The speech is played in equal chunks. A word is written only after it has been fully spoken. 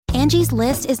Angie's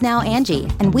List is now Angie,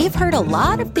 and we've heard a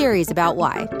lot of theories about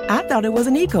why. I thought it was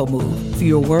an eco move.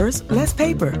 Fewer words, less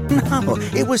paper. No,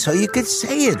 it was so you could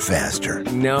say it faster.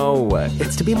 No,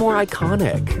 it's to be more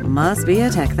iconic. Must be a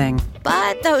tech thing.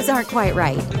 But those aren't quite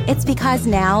right. It's because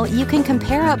now you can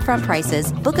compare upfront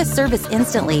prices, book a service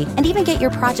instantly, and even get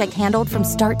your project handled from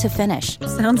start to finish.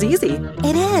 Sounds easy.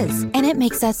 It is, and it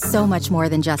makes us so much more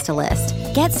than just a list.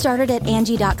 Get started at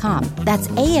Angie.com. That's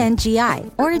ANGI,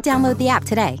 or download the app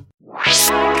today.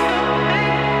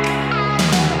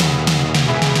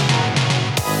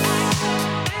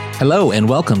 Hello and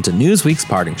welcome to Newsweek's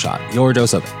Parting Shot, your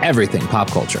dose of everything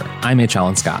pop culture. I'm H.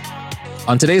 Alan Scott.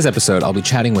 On today's episode, I'll be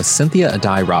chatting with Cynthia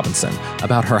Addai-Robinson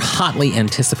about her hotly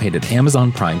anticipated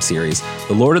Amazon Prime series,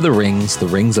 The Lord of the Rings, The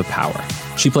Rings of Power.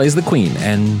 She plays the Queen,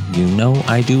 and you know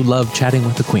I do love chatting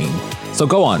with the Queen. So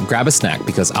go on, grab a snack,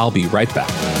 because I'll be right back.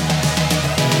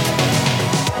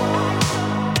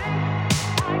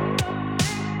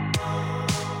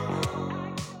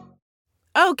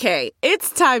 Okay,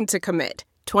 it's time to commit.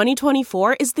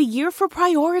 2024 is the year for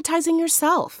prioritizing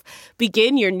yourself.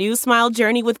 Begin your new smile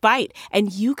journey with Byte,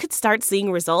 and you could start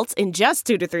seeing results in just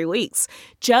 2 to 3 weeks.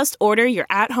 Just order your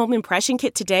at-home impression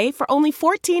kit today for only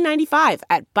 $14.95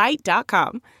 at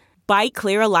Byte.com. Byte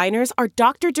clear aligners are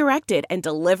doctor-directed and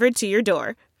delivered to your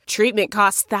door. Treatment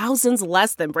costs thousands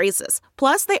less than braces.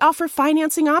 Plus, they offer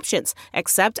financing options,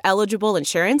 accept eligible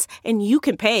insurance, and you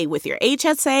can pay with your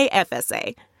HSA,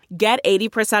 FSA. Get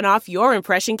 80% off your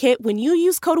impression kit when you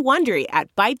use code WONDERY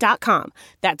at Byte.com.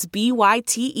 That's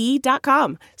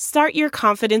BYTE.com. Start your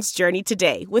confidence journey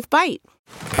today with Byte.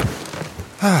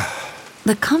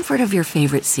 The comfort of your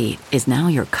favorite seat is now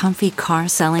your comfy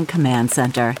car-selling command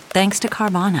center, thanks to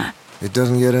Carvana. It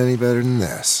doesn't get any better than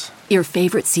this. Your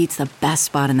favorite seat's the best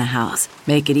spot in the house.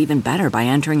 Make it even better by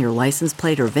entering your license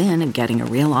plate or VIN and getting a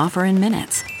real offer in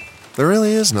minutes. There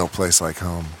really is no place like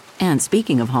home. And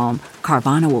speaking of home,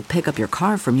 Carvana will pick up your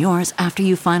car from yours after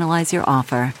you finalize your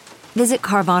offer. Visit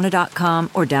Carvana.com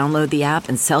or download the app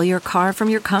and sell your car from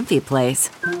your comfy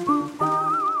place.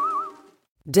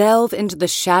 Delve into the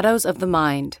shadows of the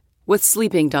mind with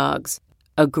Sleeping Dogs,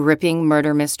 a gripping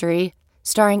murder mystery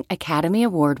starring Academy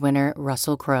Award winner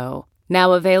Russell Crowe.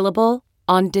 Now available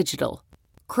on digital.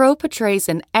 Crowe portrays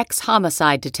an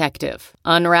ex-homicide detective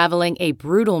unraveling a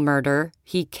brutal murder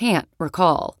he can't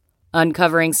recall.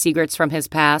 Uncovering secrets from his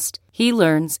past, he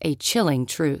learns a chilling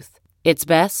truth. It's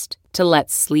best to let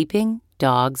sleeping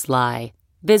dogs lie.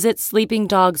 Visit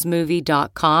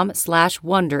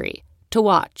sleepingdogsmovie.com/Wondery to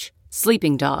watch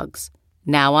Sleeping Dogs,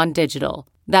 now on digital.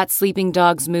 That's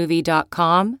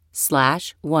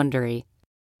sleepingdogsmovie.com/Wondery.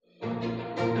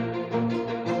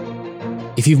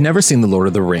 If you've never seen The Lord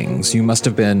of the Rings, you must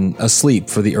have been asleep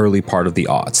for the early part of the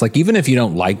aughts. Like, even if you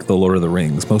don't like The Lord of the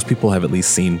Rings, most people have at least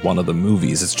seen one of the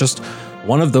movies. It's just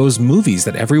one of those movies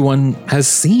that everyone has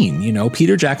seen. You know,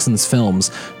 Peter Jackson's films,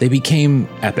 they became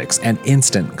epics and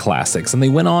instant classics, and they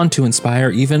went on to inspire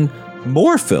even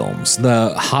more films.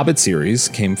 The Hobbit series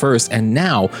came first, and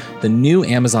now the new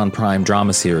Amazon Prime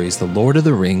drama series, The Lord of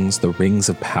the Rings, The Rings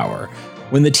of Power.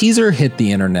 When the teaser hit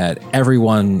the internet,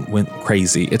 everyone went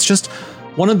crazy. It's just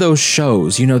one of those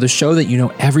shows, you know, the show that you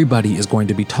know everybody is going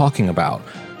to be talking about.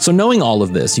 So knowing all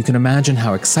of this, you can imagine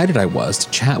how excited I was to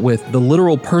chat with the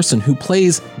literal person who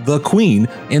plays the Queen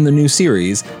in the new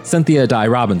series, Cynthia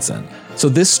Addai-Robinson. So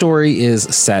this story is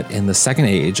set in the Second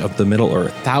Age of the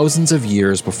Middle-earth, thousands of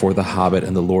years before The Hobbit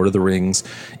and The Lord of the Rings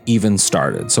even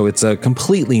started. So it's a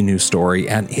completely new story,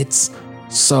 and it's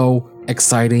so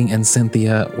exciting, and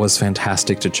Cynthia was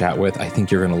fantastic to chat with. I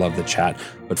think you're going to love the chat.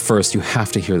 But first, you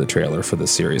have to hear the trailer for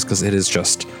this series because it is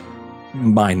just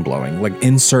mind-blowing. Like,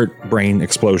 insert brain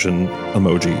explosion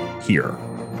emoji here.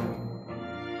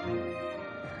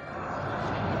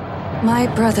 My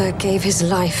brother gave his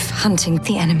life hunting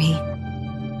the enemy.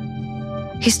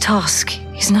 His task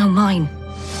is now mine.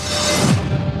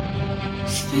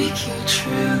 Speak your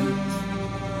truth.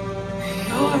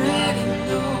 We already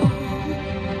know.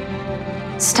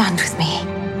 Stand with me.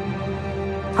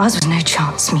 Ours was no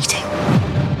chance meeting.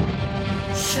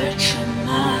 Search your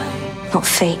mind. Not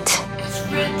fate. It's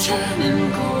written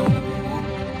in gold.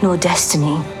 Nor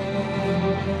destiny.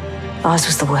 Ours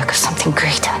was the work of something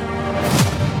greater.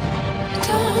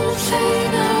 Don't say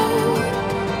no.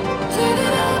 Let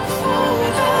it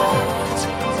unfold out.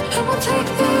 And we'll take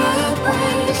the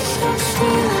embrace and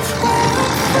steal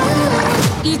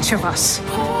it. Each of us.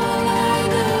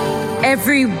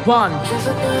 Everyone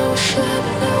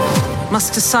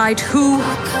must decide who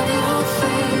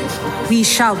we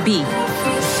shall be.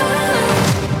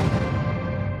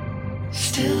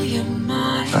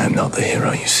 I am not the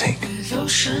hero you seek. your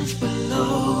strength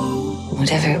below.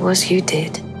 Whatever it was you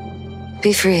did,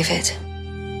 be free of it.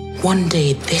 One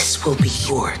day this will be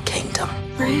your kingdom.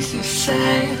 Raise your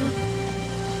sail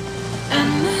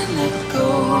and then let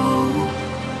go.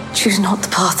 Choose not the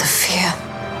path of fear,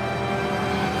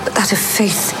 but that of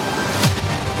faith.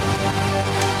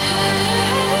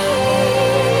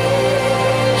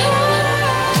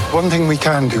 One thing we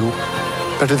can do,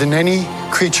 better than any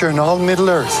creature in all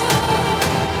Middle-earth,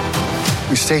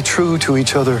 we stay true to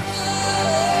each other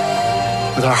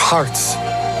with our hearts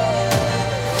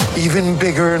even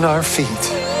bigger in our feet.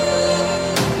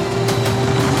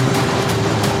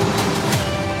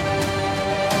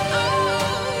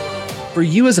 For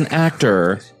you as an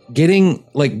actor, getting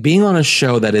like being on a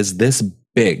show that is this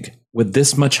big with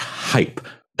this much hype,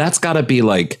 that's got to be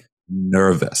like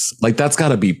nervous. Like that's got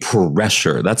to be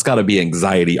pressure. That's got to be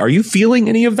anxiety. Are you feeling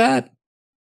any of that?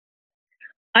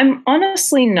 I'm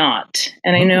honestly not.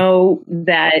 And I know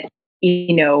that,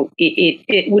 you know,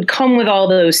 it would come with all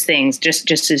those things,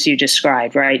 just as you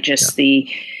described, right? Just the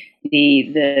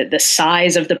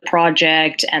size of the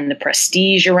project and the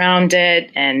prestige around it,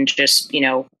 and just, you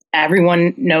know,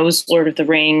 everyone knows Lord of the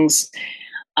Rings.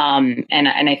 And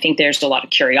I think there's a lot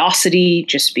of curiosity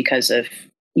just because of,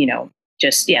 you know,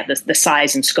 just, the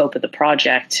size and scope of the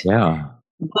project. Yeah.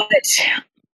 But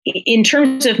in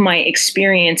terms of my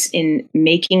experience in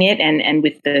making it and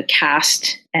with the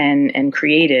cast and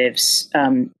creatives,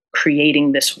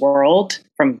 creating this world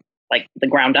from like the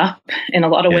ground up in a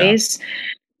lot of ways,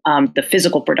 the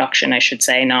physical production, I should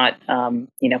say, not,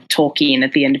 you know, Tolkien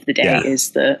at the end of the day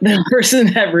is the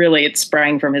person that really it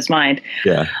sprang from his mind.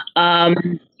 Yeah.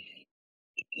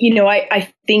 You know,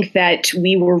 I think that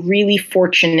we were really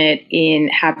fortunate in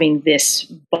having this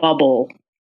bubble,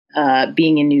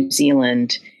 being in New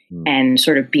Zealand and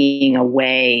sort of being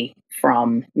away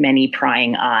from many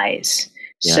prying eyes.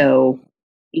 Yeah. So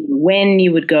when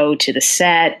you would go to the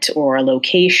set or a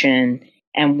location,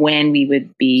 and when we would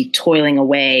be toiling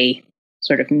away,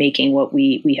 sort of making what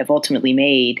we have ultimately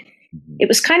made, it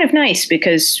was kind of nice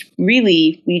because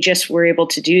really we just were able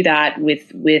to do that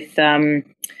with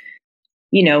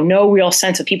you know, no real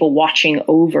sense of people watching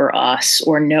over us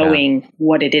or knowing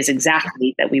what it is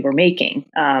exactly that we were making.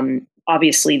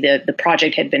 Obviously, the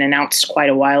project had been announced quite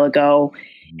a while ago.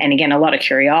 And again, a lot of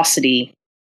curiosity.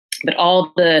 But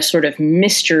all the sort of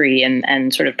mystery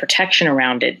and sort of protection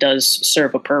around it does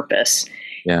serve a purpose.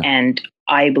 Yeah. And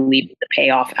I believe the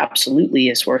payoff absolutely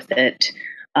is worth it.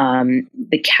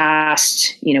 The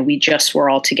cast, you know, we just were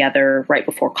all together right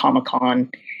before Comic-Con.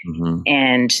 Mm-hmm.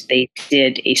 And they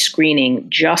did a screening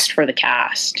just for the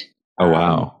cast. Oh,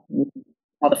 wow.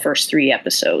 All the first 3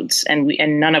 episodes. And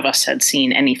none of us had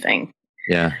seen anything.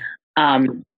 Yeah.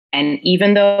 And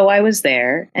even though I was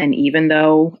there, and even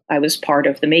though I was part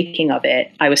of the making of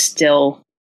it, I was still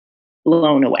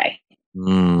blown away.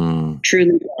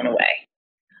 Truly blown away.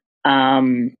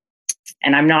 And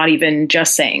I'm not even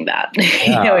just saying that.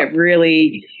 Yeah. You know,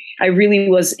 I really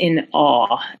was in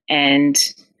awe. And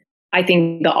I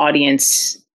think the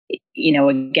audience, you know,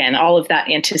 again, all of that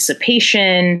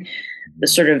anticipation, the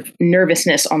sort of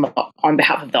nervousness on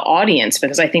behalf of the audience,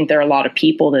 because I think there are a lot of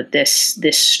people that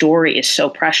this story is so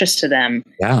precious to them.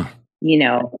 Yeah. You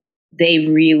know, they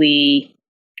really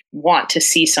want to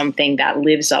see something that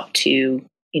lives up to,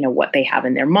 you know, what they have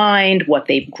in their mind, what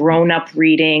they've grown up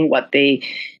reading, what they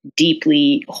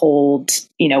deeply hold,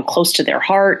 you know, close to their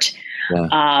heart.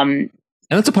 Yeah.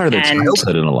 And it's a part of their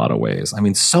childhood in a lot of ways. I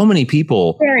mean, so many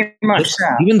people, very much so.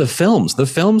 Even the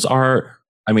films are,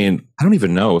 I mean, I don't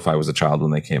even know if I was a child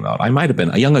when they came out. I might have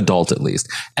been a young adult at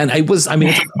least. And it's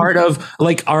a part of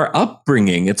like our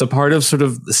upbringing. It's a part of sort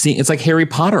of seeing, it's like Harry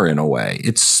Potter in a way.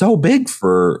 It's so big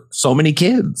for so many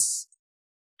kids.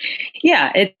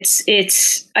 Yeah,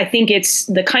 I think it's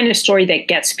the kind of story that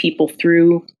gets people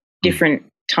through different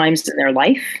times in their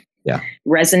life. Yeah.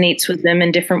 Resonates with them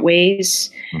in different ways.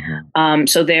 Mm-hmm.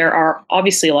 So there are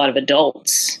obviously a lot of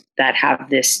adults that have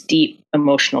this deep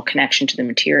emotional connection to the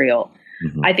material.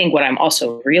 Mm-hmm. I think what I'm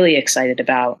also really excited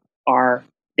about are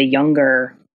the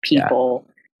younger people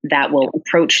that will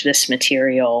approach this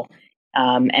material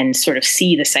and sort of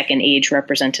see the second age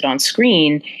represented on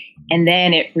screen. And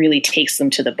then it really takes them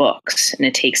to the books and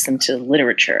it takes them to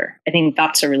literature. I think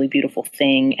that's a really beautiful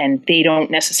thing. And they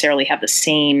don't necessarily have the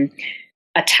same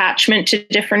attachment to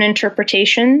different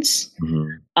interpretations.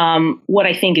 Mm-hmm. What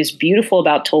I think is beautiful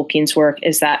about Tolkien's work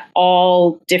is that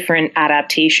all different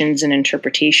adaptations and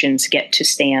interpretations get to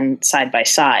stand side by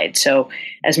side. So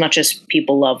as much as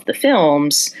people love the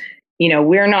films, you know,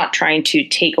 we're not trying to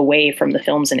take away from the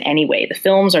films in any way. The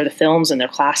films are the films and they're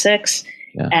classics.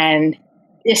 Yeah. And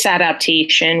this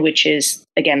adaptation, which is,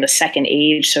 again, the second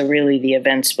age, so really the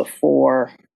events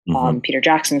before Peter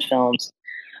Jackson's films,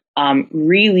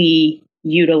 really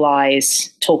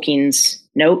utilize Tolkien's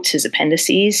notes, his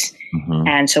appendices.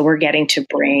 And so we're getting to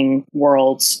bring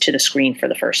worlds to the screen for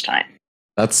the first time.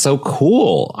 That's so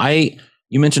cool.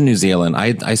 You mentioned New Zealand.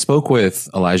 I spoke with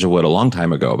Elijah Wood a long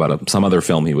time ago about some other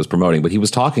film he was promoting, but he was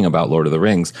talking about Lord of the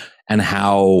Rings and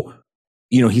how,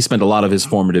 he spent a lot of his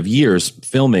formative years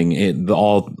filming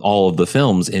all of the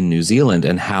films in New Zealand,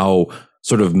 and how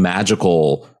sort of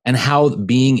magical and how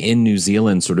being in New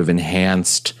Zealand sort of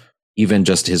enhanced even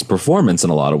just his performance in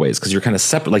a lot of ways. Because you're kind of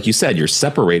separate, like you said, you're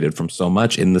separated from so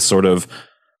much in this sort of,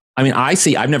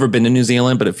 I've never been to New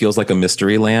Zealand, but it feels like a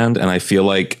mystery land. And I feel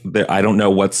like I don't know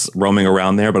what's roaming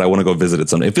around there, but I want to go visit it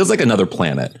someday. It feels like another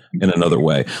planet in another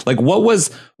way. Like what was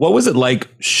it like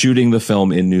shooting the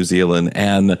film in New Zealand,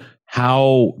 and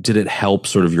how did it help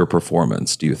sort of your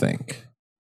performance, do you think?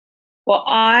 Well,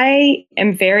 I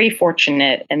am very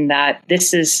fortunate in that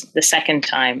this is the second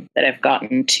time that I've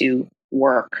gotten to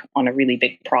work on a really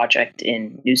big project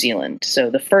in New Zealand. So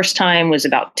the first time was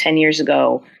about 10 years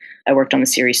ago. I worked on the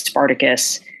series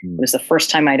Spartacus. It was the first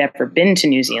time I'd ever been to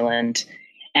New Zealand.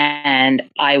 And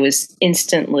I was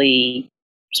instantly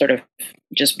sort of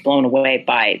just blown away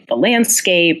by the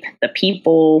landscape, the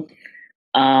people.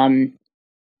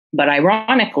 But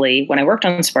ironically, when I worked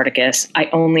on Spartacus, I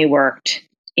only worked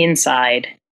inside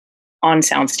on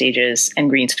sound stages and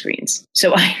green screens.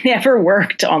 So I never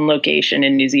worked on location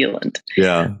in New Zealand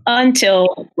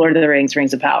until Lord of the Rings,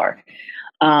 Rings of Power.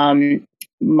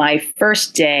 My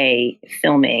first day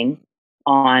filming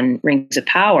on Rings of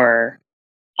Power,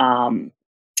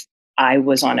 I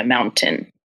was on a mountain.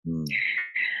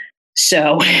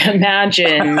 So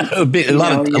imagine a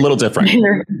little different.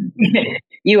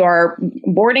 You are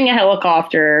boarding a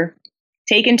helicopter,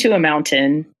 taken to a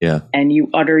mountain, and you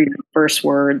utter your first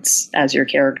words as your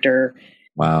character.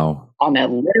 Wow. On a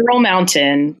literal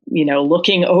mountain,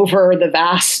 looking over the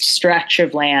vast stretch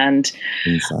of land.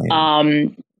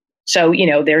 Insane. So,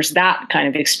 there's that kind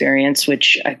of experience,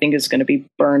 which I think is going to be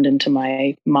burned into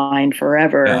my mind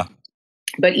forever. Yeah.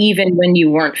 But even when you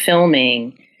weren't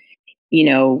filming,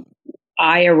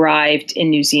 I arrived in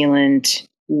New Zealand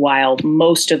while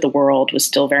most of the world was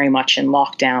still very much in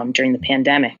lockdown during the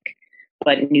pandemic.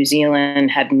 But New Zealand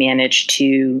had managed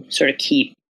to sort of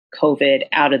keep COVID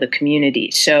out of the community.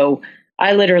 So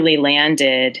I literally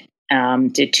landed,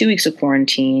 did 2 weeks of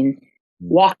quarantine,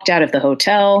 walked out of the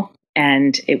hotel,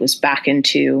 and it was back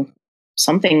into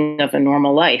something of a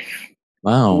normal life.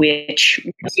 Wow. Which,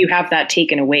 once you have that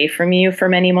taken away from you for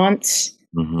many months,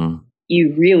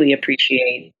 you really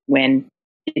appreciate when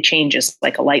it changes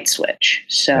like a light switch.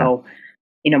 So,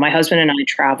 my husband and I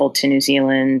traveled to New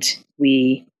Zealand.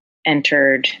 We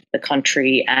entered the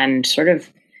country and sort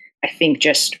of, I think,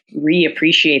 just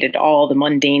reappreciated all the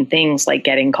mundane things like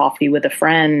getting coffee with a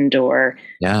friend or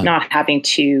not having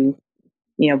to,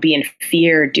 be in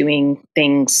fear doing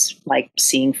things like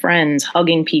seeing friends,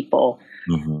 hugging people.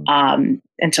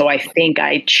 And so I think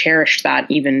I cherished that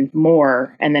even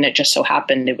more. And then it just so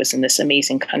happened it was in this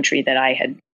amazing country that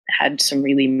I had some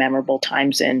really memorable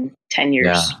times in 10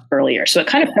 years earlier. So it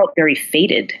kind of felt very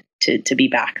fated to be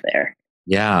back there.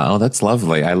 Yeah. Oh, that's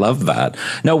lovely. I love that.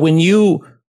 Now, when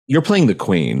you're playing the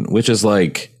Queen, which is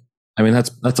like,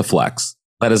 that's a flex.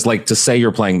 That is like to say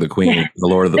you're playing the Queen, the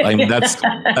Lord of the.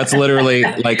 That's literally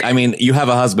like. You have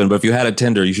a husband, but if you had a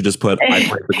Tinder, you should just put "I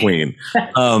play the Queen."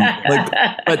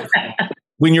 But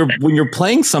when you're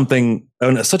playing something,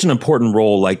 such an important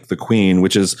role like the Queen,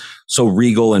 which is so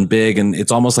regal and big, and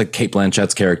it's almost like Cate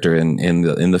Blanchett's character in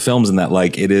the films, and that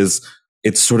like it's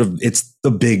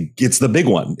the big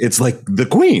one. It's like the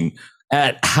Queen.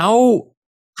 How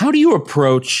do you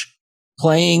approach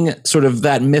playing sort of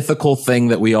that mythical thing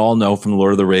that we all know from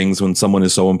Lord of the Rings? When someone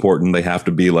is so important, they have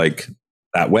to be like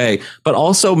that way, but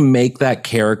also make that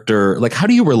character, like, how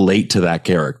do you relate to that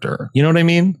character? You know what I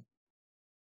mean?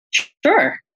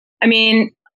 Sure.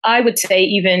 I would say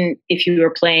even if you were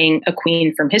playing a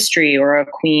queen from history or a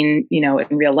queen, in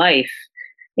real life,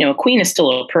 a queen is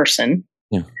still a person.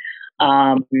 Yeah.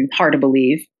 Hard to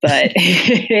believe, but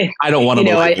I don't want to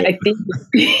believe it. I think,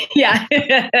 yeah.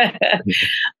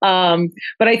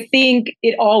 But I think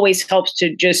it always helps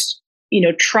to just,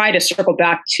 try to circle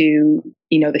back to,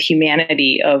 the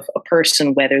humanity of a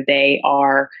person, whether they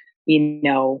are,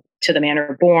 to the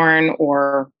manner born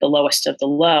or the lowest of the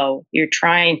low. You're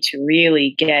trying to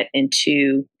really get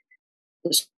into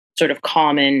this sort of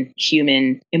common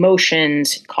human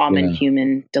emotions, common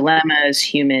human dilemmas,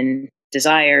 human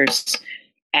desires,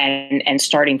 and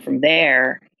starting from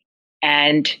there.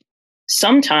 And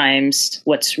sometimes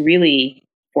what's really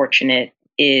fortunate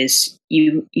is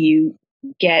you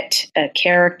get a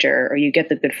character, or you get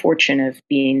the good fortune of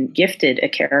being gifted a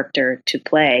character to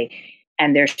play.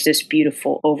 And there's this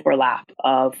beautiful overlap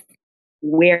of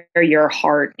where your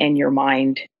heart and your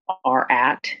mind are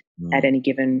at any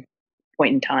given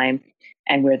point in time,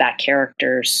 and where that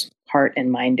character's heart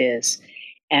and mind is.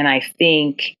 And I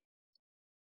think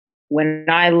when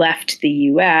I left the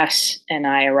US and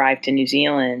I arrived in New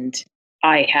Zealand,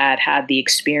 I had the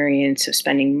experience of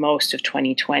spending most of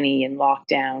 2020 in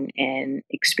lockdown and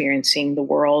experiencing the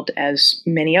world as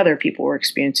many other people were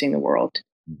experiencing the world.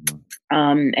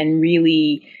 And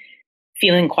really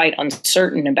feeling quite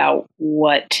uncertain about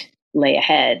what lay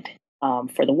ahead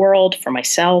for the world, for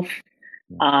myself.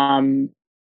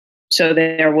 So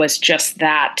there was just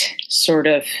that sort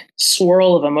of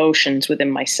swirl of emotions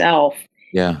within myself.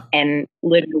 Yeah. And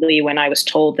literally when I was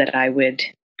told that I would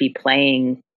be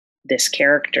playing this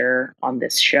character on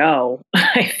this show,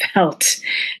 I felt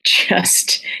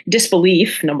just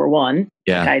disbelief, number one.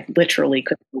 Yeah. I literally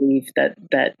couldn't believe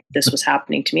that this was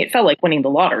happening to me. It felt like winning the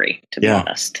lottery, to be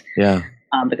honest. Yeah.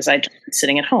 Because I'd just been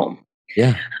sitting at home.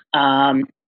 Yeah.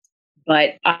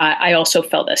 But I also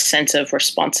felt a sense of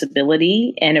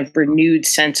responsibility and a renewed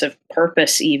sense of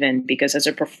purpose, even because as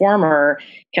a performer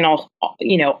can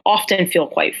often feel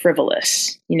quite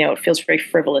frivolous. It feels very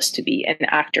frivolous to be an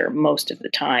actor most of the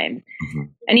time.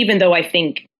 And even though I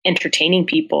think entertaining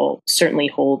people certainly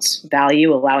holds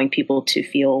value, allowing people to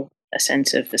feel a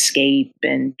sense of escape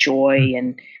and joy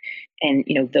and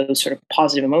those sort of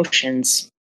positive emotions,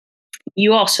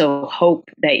 you also hope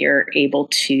that you're able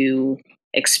to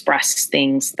express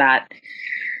things that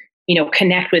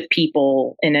connect with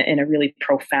people in a really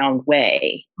profound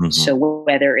way. So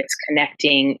whether it's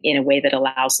connecting in a way that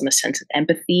allows them a sense of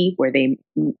empathy where they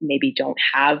maybe don't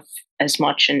have as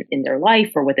much in their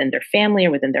life or within their family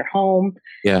or within their home.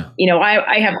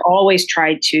 I have always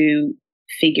tried to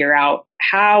figure out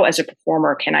how, as a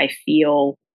performer, can I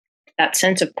feel that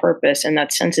sense of purpose and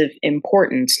that sense of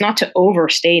importance, not to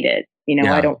overstate it.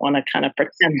 I don't want to kind of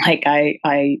pretend like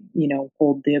I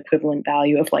hold the equivalent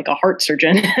value of like a heart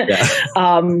surgeon.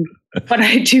 But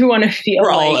I do want to feel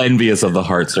we're all envious of the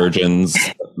heart surgeons.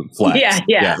 Flex.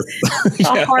 Yeah.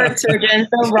 The heart surgeon,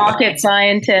 the rocket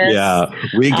scientist. Yeah,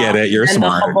 we get it. You're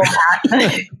smart.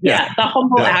 The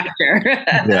humble actor.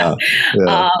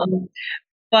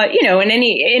 But in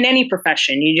any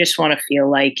profession, you just want to feel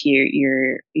like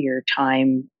your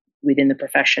time within the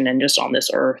profession and just on this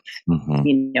earth,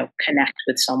 connect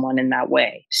with someone in that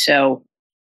way. So,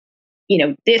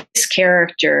 this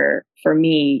character for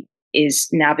me is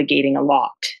navigating a lot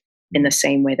in the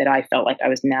same way that I felt like I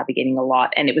was navigating a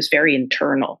lot, and it was very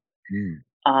internal.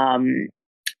 And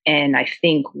I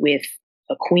think with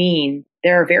a queen,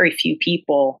 there are very few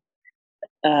people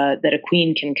that a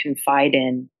queen can confide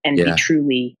in and be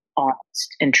truly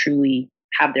honest and truly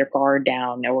have their guard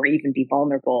down or even be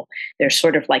vulnerable. They're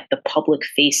sort of like the public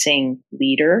facing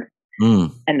leader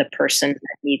and the person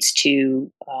that needs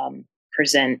to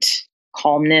present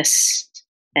calmness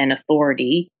and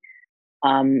authority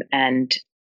and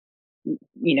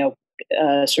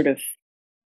sort of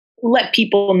let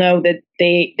people know that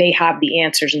they have the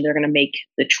answers and they're going to make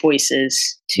the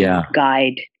choices to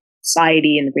guide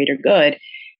society and the greater good.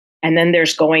 And then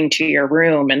there's going to your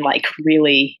room and like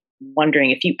really wondering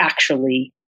if you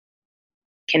actually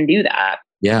can do that.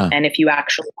 And if you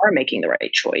actually are making the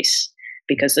right choice,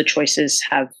 because the choices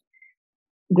have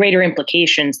greater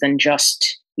implications than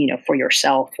just, for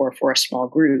yourself or for a small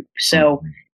group. So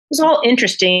it was all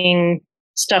interesting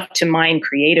stuff to mine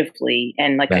creatively.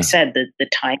 And like I said, the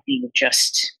timing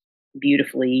just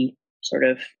beautifully sort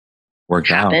of worked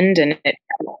happened. And it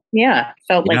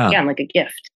felt like, again, like a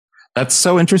gift. That's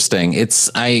so interesting.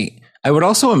 I would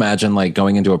also imagine like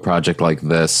going into a project like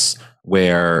this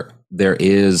where there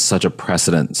is such a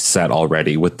precedent set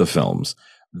already with the films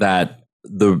that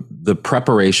the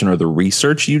preparation or the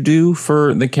research you do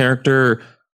for the character.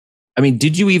 I mean,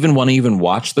 did you even want to even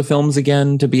watch the films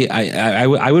again to be, I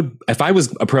would, if I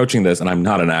was approaching this, and I'm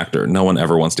not an actor, no one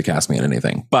ever wants to cast me in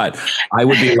anything, but I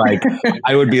would be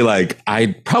like,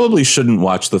 I probably shouldn't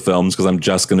watch the films because I'm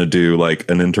just going to do like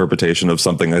an interpretation of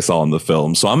something I saw in the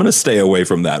film. So I'm going to stay away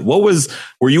from that.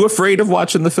 Were you afraid of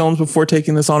watching the films before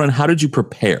taking this on, and how did you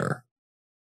prepare?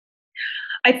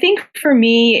 I think for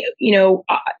me,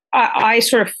 I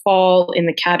sort of fall in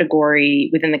the category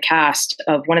within the cast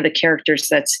of one of the characters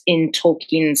that's in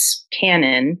Tolkien's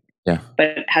canon,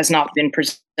 but has not been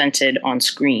presented on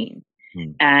screen.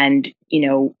 And,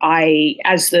 I,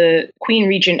 as the Queen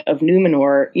Regent of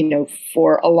Numenor,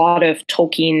 for a lot of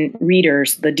Tolkien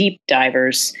readers, the deep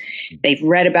divers, they've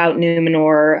read about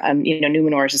Numenor.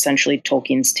 Numenor is essentially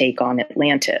Tolkien's take on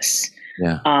Atlantis.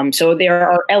 Yeah. So there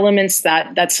are elements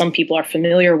that some people are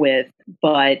familiar with,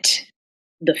 but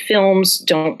the films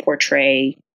don't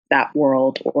portray that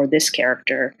world or this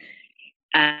character.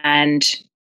 And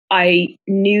I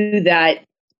knew that,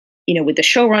 with the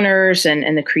showrunners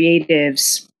and the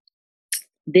creatives,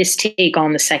 this take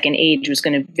on the Second Age was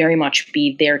going to very much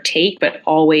be their take, but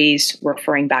always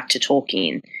referring back to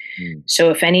Tolkien. So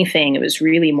if anything, it was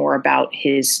really more about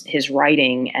his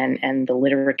writing and the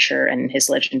literature and his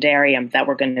legendarium that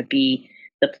were going to be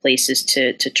the places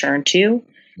to turn to.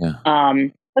 Yeah.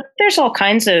 But there's all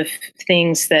kinds of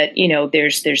things that,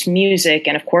 there's music,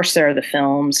 and of course there are the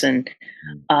films and,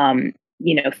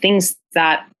 things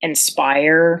that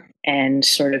inspire and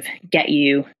sort of get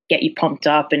you pumped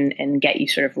up and get you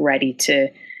sort of ready to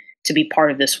be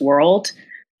part of this world.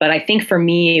 But I think for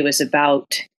me, it was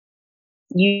about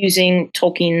using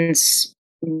Tolkien's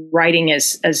writing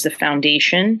as the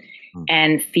foundation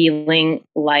and feeling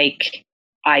like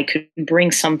I could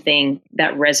bring something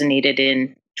that resonated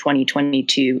in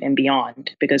 2022 and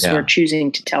beyond, because we're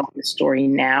choosing to tell the story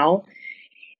now.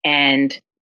 And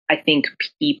I think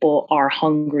people are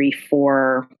hungry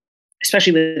for,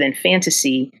 especially within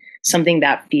fantasy, something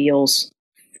that feels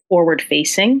forward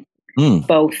facing,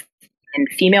 both in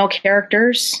female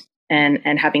characters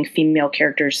and having female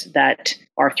characters that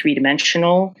are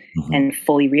three-dimensional and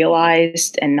fully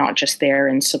realized, and not just there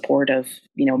in support of,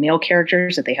 male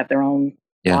characters, that they have their own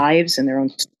lives and their own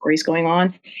stories going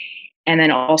on. And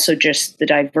then also just the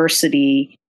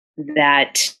diversity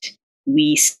that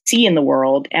we see in the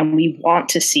world and we want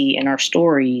to see in our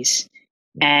stories.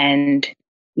 And,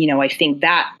 I think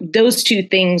that those two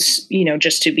things,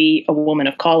 just to be a woman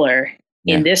of color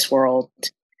in this world,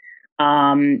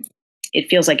 it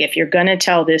feels like if you're going to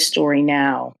tell this story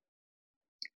now,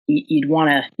 you'd want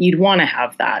to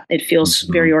have that. It feels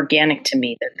very organic to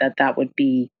me that would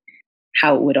be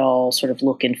how it would all sort of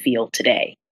look and feel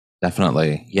today.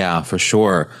 Definitely. Yeah, for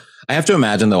sure. I have to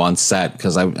imagine, though, on set,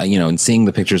 because in seeing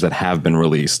the pictures that have been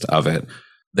released of it,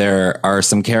 there are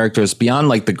some characters beyond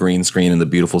like the green screen and the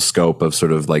beautiful scope of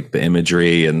sort of like the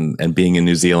imagery and being in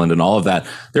New Zealand and all of that.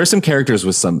 There are some characters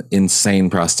with some insane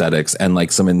prosthetics and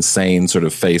like some insane sort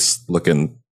of face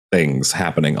looking things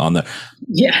happening on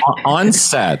on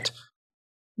set.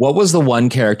 What was the one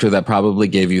character that probably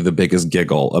gave you the biggest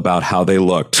giggle about how they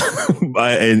looked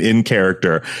in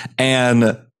character?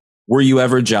 And were you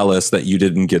ever jealous that you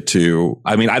didn't get to,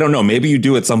 I mean, I don't know, maybe you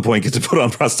do at some point get to put on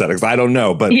prosthetics. I don't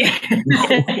know, but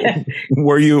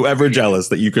were you ever jealous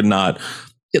that you could not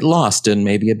get lost in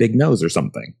maybe a big nose or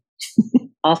something?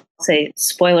 I'll say,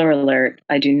 spoiler alert,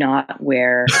 I do not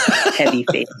wear heavy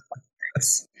face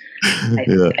masks.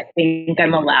 I think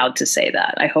I'm allowed to say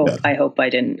that. I hope I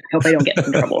don't get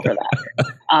in trouble for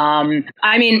that.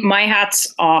 I mean, my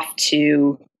hat's off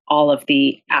to all of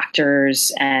the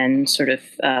actors and sort of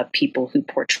people who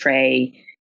portray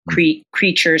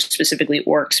creatures, specifically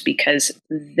orcs, because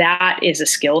that is a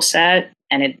skill set,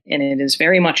 and it is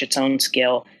very much its own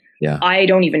skill. Yeah. I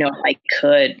don't even know if I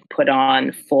could put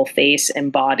on full face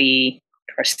and body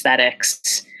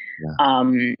prosthetics.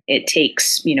 Yeah. It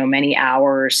takes, many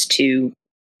hours to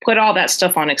put all that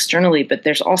stuff on externally, but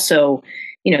there's also,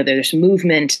 there's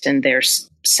movement and there's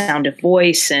sound of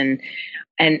voice and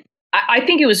I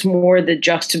think it was more the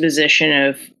juxtaposition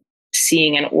of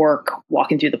seeing an orc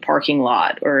walking through the parking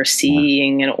lot or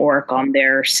seeing an orc on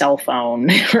their cell phone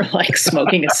or like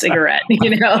smoking a cigarette.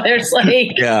 There's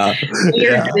like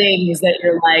weird things that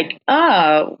you're like,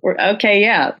 oh, okay,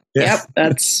 yep,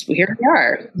 that's here we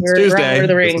are. It's Tuesday. Lord of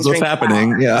the Rings. This is what's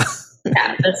happening. Yeah.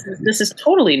 Yeah, this is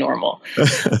totally normal.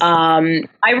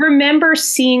 I remember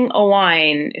seeing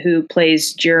Owain, who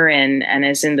plays Durin and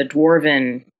is in the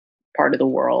Dwarven part of the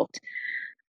world.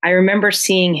 I remember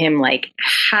seeing him like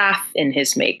half in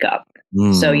his makeup.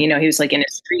 So, he was like in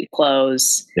his street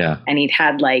clothes and he'd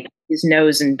had like his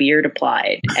nose and beard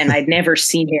applied. And I'd never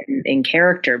seen him in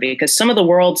character because some of the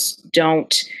worlds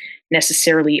don't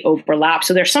necessarily overlap.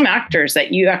 So there's some actors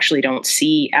that you actually don't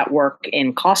see at work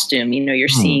in costume. You're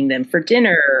seeing them for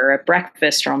dinner or at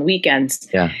breakfast or on the weekends.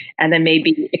 Yeah. And then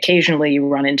maybe occasionally you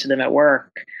run into them at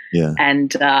work. Yeah.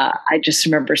 And I just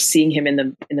remember seeing him in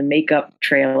the makeup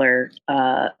trailer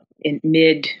in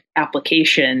mid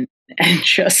application and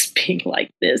just being like,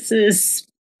 this is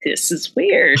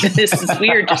weird. This is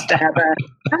weird just to have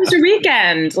how was your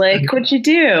weekend? Like, what'd you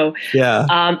do?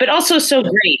 Yeah. But also so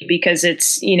great because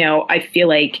it's, I feel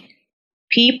like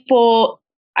people,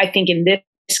 I think in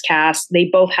this cast, they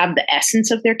both have the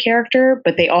essence of their character,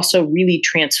 but they also really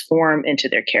transform into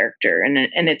their character.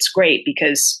 And it's great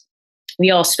because we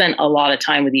all spent a lot of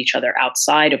time with each other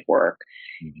outside of work.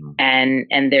 Mm-hmm.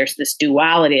 And there's this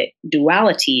duality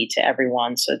to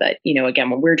everyone, so that, again,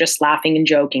 when we're just laughing and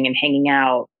joking and hanging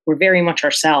out, we're very much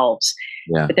ourselves.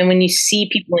 Yeah. But then when you see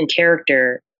people in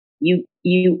character,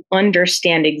 you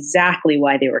understand exactly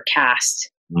why they were cast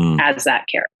as that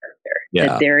character. Yeah.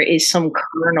 That there is some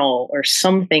kernel or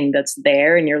something that's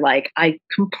there, and you're like, I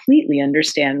completely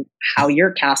understand how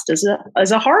you're cast as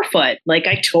a Harfoot. Like,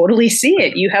 I totally see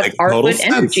it. You have Harfoot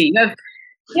energy.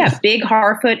 You have big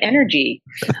Harfoot energy.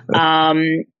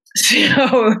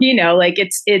 So, like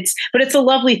but it's a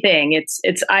lovely thing.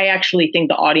 I actually think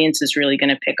the audience is really going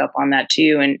to pick up on that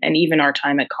too. And even our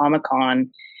time at Comic-Con,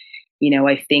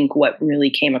 I think what really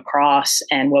came across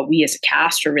and what we as a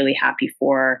cast are really happy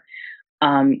for,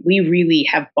 we really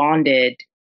have bonded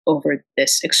over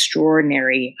this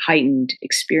extraordinary heightened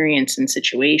experience and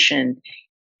situation.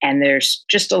 And there's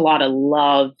just a lot of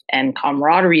love and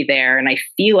camaraderie there. And I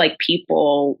feel like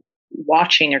people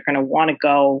watching are going to want to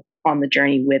go on the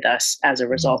journey with us as a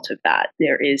result of that.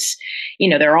 There is,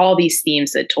 there are all these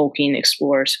themes that Tolkien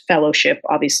explores, fellowship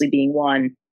obviously being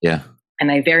one. Yeah.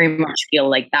 And I very much feel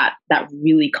like that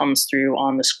really comes through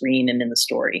on the screen and in the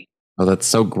story. Oh, that's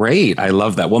so great. I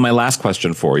love that. Well, my last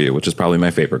question for you, which is probably my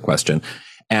favorite question.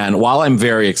 And while I'm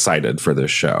very excited for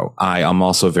this show, I am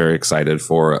also very excited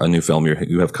for a new film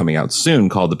you have coming out soon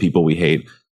called The People We Hate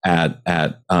at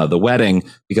the Wedding,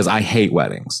 because I hate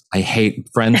weddings. I hate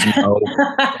friends. No,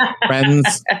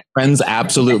 friends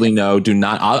absolutely no. Do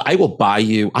not. I will buy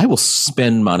you. I will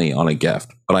spend money on a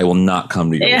gift, but I will not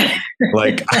come to your wedding.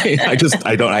 Like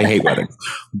I hate weddings.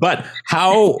 But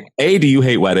how, A, do you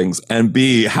hate weddings? And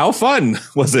B, how fun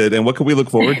was it? And what can we look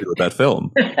forward to with that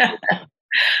film?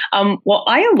 Well,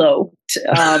 I eloped.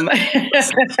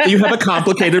 You have a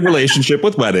complicated relationship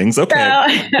with weddings. Okay.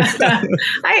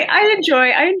 I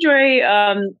enjoy,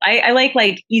 I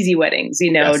like easy weddings,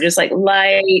 yes. Just like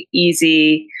light,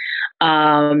 easy.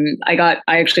 I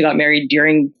actually got married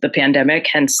during the pandemic,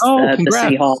 hence the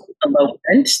City Hall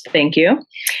elopement. Thank you.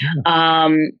 Yeah.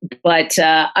 But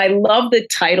I love the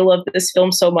title of this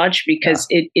film so much because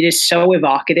it is so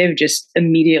evocative. Just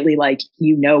immediately, like,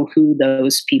 who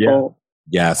those people.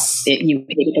 Yes. You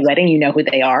hate the wedding, you know who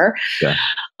they are. Yeah.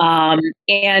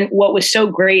 And what was so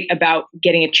great about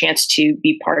getting a chance to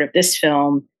be part of this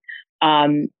film,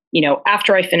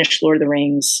 after I finished Lord of the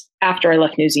Rings, after I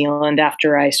left New Zealand,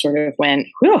 after I sort of went,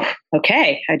 whew,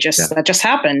 okay, that just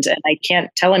happened, and I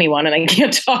can't tell anyone, and I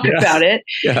can't talk about it.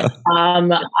 Yeah.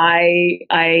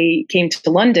 I came to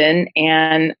London,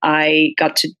 and I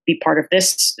got to be part of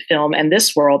this film and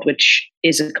this world, which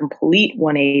is a complete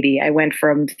 180. I went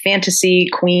from fantasy,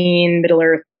 Queen, Middle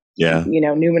Earth,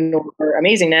 Numenor,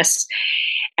 amazingness,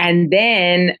 and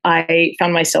then I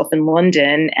found myself in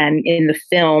London, and in the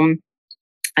film,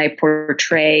 I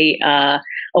portray a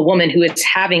woman who is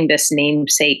having this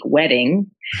namesake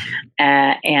wedding,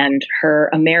 and her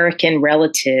American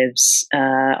relatives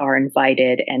are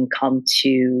invited and come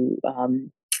to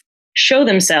show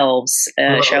themselves,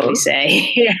 shall we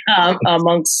say,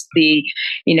 amongst the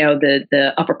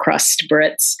upper crust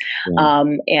Brits. Yeah.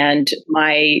 And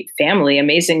my family,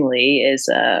 amazingly, is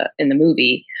in the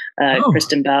movie.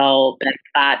 Kristen Bell, Ben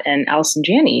Platt, and Allison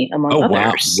Janney, among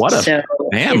others. Wow. What a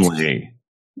family!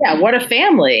 Yeah, what a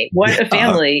family. What a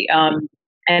family.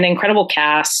 An incredible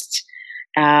cast.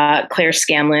 Claire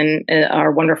Scanlon,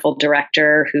 our wonderful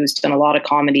director, who's done a lot of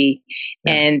comedy.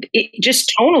 Yeah. And it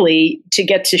just tonally to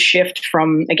get to shift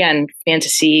from, again,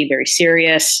 fantasy, very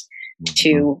serious,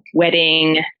 to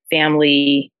wedding,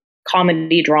 family,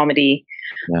 comedy, dramedy.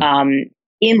 Yeah.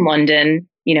 In London,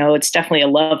 it's definitely a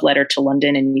love letter to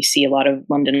London, and you see a lot of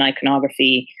London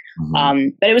iconography.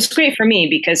 Mm-hmm. But it was great for me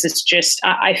because it's just,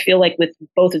 I feel like with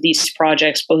both of these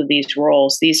projects, both of these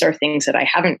roles, these are things that I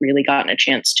haven't really gotten a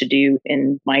chance to do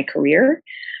in my career.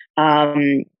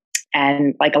 And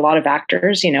like a lot of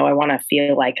actors, I want to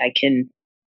feel like I can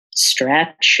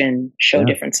stretch and show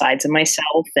different sides of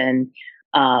myself. And,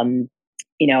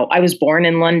 I was born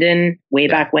in London way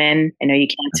back when. I know you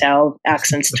can't tell,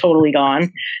 accent's totally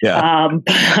gone. Yeah.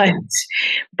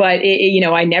 But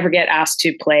I never get asked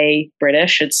to play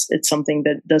British. It's something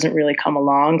that doesn't really come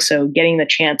along. So getting the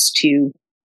chance to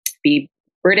be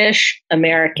British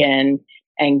American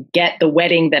and get the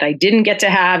wedding that I didn't get to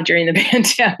have during the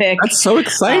pandemic. That's so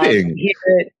exciting.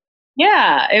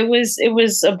 Yeah, it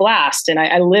was a blast, and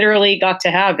I literally got to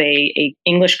have a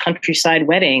English countryside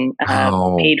wedding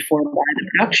paid for by the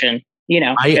production.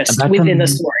 Just within the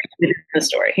story. the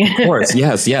story. Of course.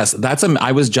 Yes.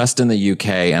 I was just in the UK,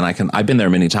 and I've been there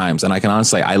many times, and I can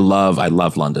honestly, I love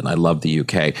London. I love the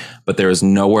UK, but there is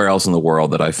nowhere else in the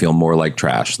world that I feel more like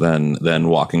trash than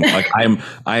walking. Like I'm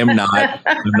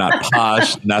not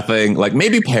posh, nothing. Like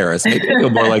maybe Paris. Maybe I feel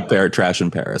more like trash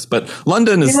in Paris, but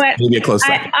London is maybe a close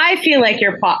second. I feel like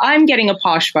you're I'm getting a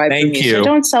posh vibe from you. So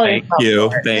don't sell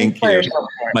yourself. Thank you.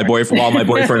 My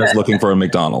boyfriend is looking for a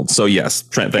McDonald's. So yes,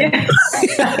 Trent, thank you.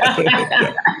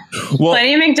 Well,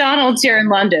 plenty of McDonald's here in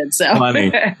London. So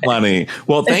plenty.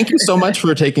 Well, thank you so much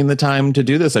for taking the time to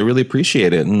do this. I really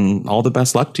appreciate it, and all the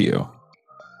best luck to you.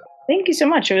 Thank you so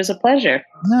much. It was a pleasure.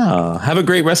 Yeah. Have a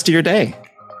great rest of your day.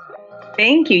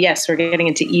 Thank you. Yes, we're getting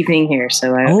into evening here,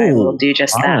 so I will do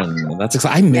just that. That's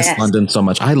exciting. I miss London so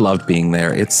much. I loved being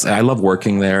there. I love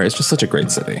working there. It's just such a great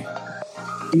city.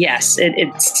 Yes,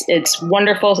 it's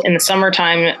wonderful in the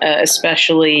summertime,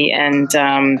 especially, and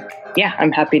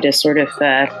I'm happy to sort of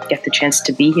get the chance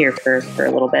to be here for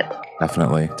a little bit.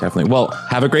 Definitely. Well,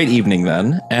 have a great evening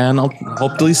then, and I'll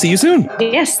hopefully see you soon.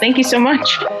 Yes, thank you so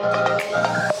much.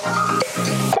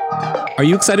 Are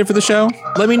you excited for the show?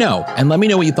 Let me know, and let me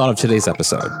know what you thought of today's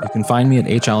episode. You can find me at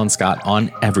H. Allen Scott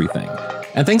on everything.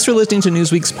 And thanks for listening to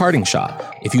Newsweek's Parting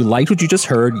Shot. If you liked what you just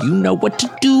heard, you know what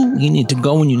to do. You need to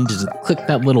go and you need to click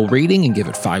that little rating and give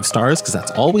it 5 stars, because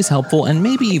that's always helpful, and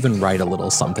maybe even write a little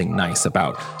something nice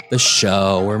about the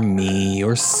show or me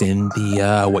or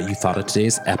Cynthia, what you thought of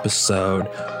today's episode.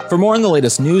 For more on the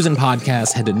latest news and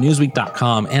podcasts, head to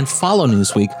Newsweek.com and follow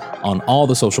Newsweek on all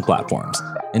the social platforms.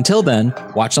 Until then,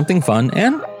 watch something fun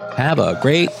and have a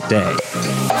great day.